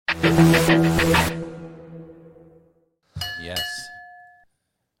Yes.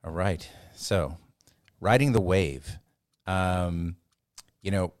 All right. So, riding the wave.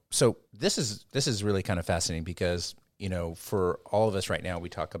 So this is really kind of fascinating because, for all of us right now, we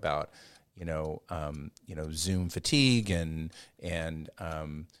talk about, Zoom fatigue and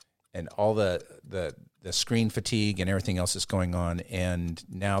all the screen fatigue and everything else that's going on. And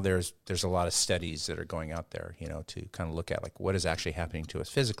now there's a lot of studies that are going out there, to kind of look at like what is actually happening to us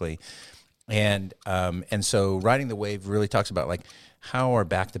physically. And so riding the wave really talks about like how are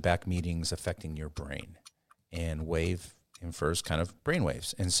back-to-back meetings affecting your brain, and wave infers kind of brain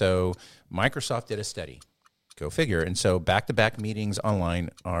waves. And so Microsoft did a study. Go figure. And so back-to-back meetings online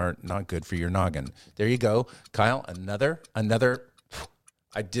are not good for your noggin. There you go, Kyle. Another. I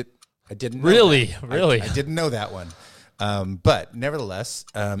didn't know really. I didn't know that one. But nevertheless,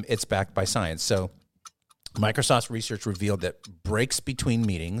 it's backed by science. So Microsoft's research revealed that breaks between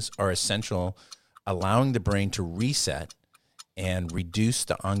meetings are essential, allowing the brain to reset and reduce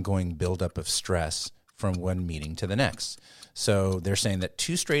the ongoing buildup of stress from one meeting to the next. So they're saying that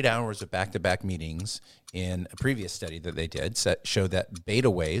 2 straight hours of back-to-back meetings in a previous study that they did showed that beta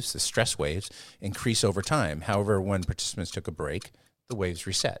waves, the stress waves, increase over time. However, when participants took a break, the waves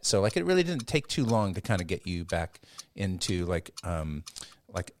reset. So like it really didn't take too long to kind of get you back into like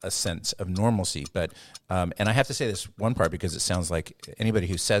a sense of normalcy. But and I have to say this one part because it sounds like anybody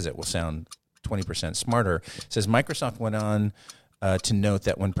who says it will sound 20% smarter. It says Microsoft went on to note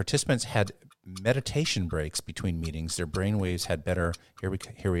that when participants had meditation breaks between meetings, their brain waves had better, here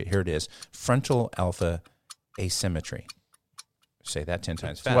it is, frontal alpha asymmetry. Say that 10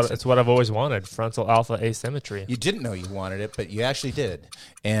 times fast. It's what I've always wanted, frontal alpha asymmetry. You didn't know you wanted it, but you actually did.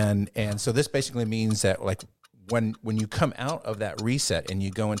 And so this basically means that like when you come out of that reset and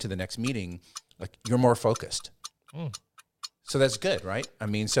you go into the next meeting, like you're more focused. So that's good, right? I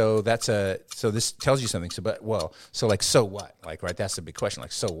mean, so this tells you something. So what? Like, right? That's the big question.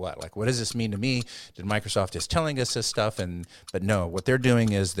 Like, so what? Like, what does this mean to me? Did Microsoft just telling us this stuff? But no, what they're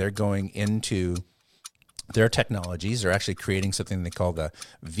doing is they're going into their technologies. They're actually creating something they call the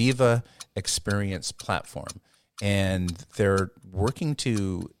Viva Experience Platform, and they're working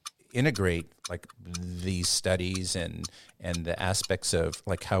to integrate like these studies and the aspects of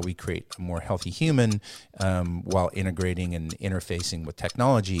like how we create a more healthy human while integrating and interfacing with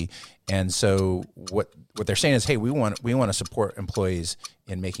technology. And so what they're saying is, hey, we want to support employees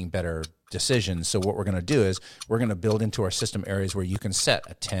in making better decisions. So what we're going to do is we're going to build into our system areas where you can set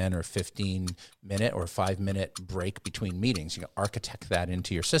a 10 or 15 minute or 5-minute break between meetings. You can architect that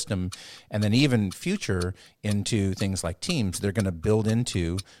into your system, and then even future into things like Teams. They're going to build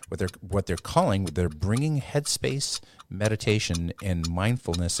into what they're calling, they're bringing headspace, meditation, and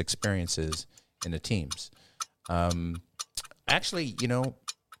mindfulness experiences into Teams. Actually,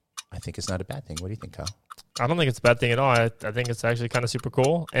 I think it's not a bad thing. What do you think, Kyle? I don't think it's a bad thing at all. I think it's actually kind of super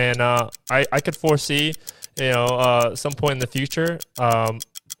cool. And I could foresee, some point in the future,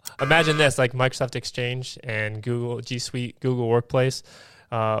 imagine this, like Microsoft Exchange and Google G Suite, Google Workplace,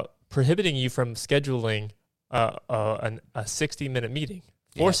 prohibiting you from scheduling a 60-minute meeting,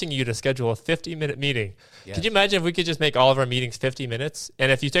 forcing you to schedule a 50-minute meeting. Yes. Could you imagine if we could just make all of our meetings 50 minutes?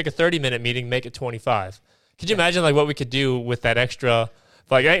 And if you take a 30-minute meeting, make it 25. Could you imagine like what we could do with that extra,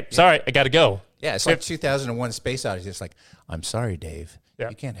 like, hey, sorry, I got to go. Yeah, it's like 2001 Space Odyssey. It's like, I'm sorry, Dave. Yeah.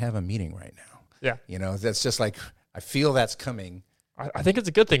 You can't have a meeting right now. Yeah. That's just like, I feel that's coming. I think it's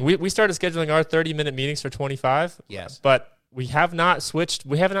a good thing. We started scheduling our 30-minute meetings for 25. Yes. But we have not switched.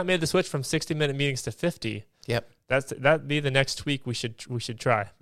 We have not made the switch from 60-minute meetings to 50. Yep. That'd be the next tweak we should try.